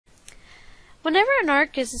Whenever an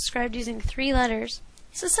arc is described using 3 letters,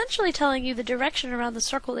 it's essentially telling you the direction around the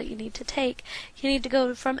circle that you need to take. You need to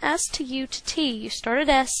go from S to U to T. You start at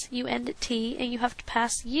S, you end at T, and you have to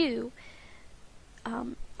pass U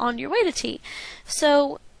on your way to T.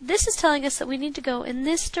 So this is telling us that we need to go in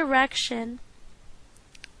this direction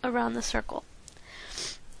around the circle.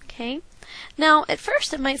 Okay. Now, at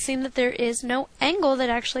first it might seem that there is no angle that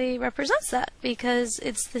actually represents that, because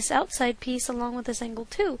it's this outside piece along with this angle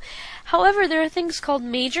too. However, there are things called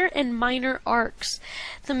major and minor arcs.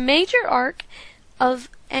 The major arc of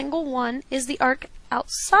angle 1 is the arc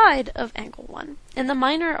outside of angle 1, and the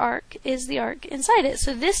minor arc is the arc inside it.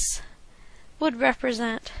 So this would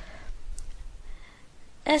represent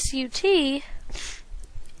SUT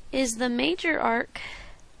is the major arc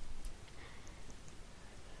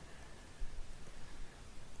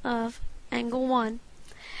of angle 1.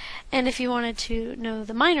 And if you wanted to know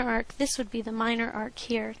the minor arc, this would be the minor arc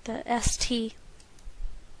here, the ST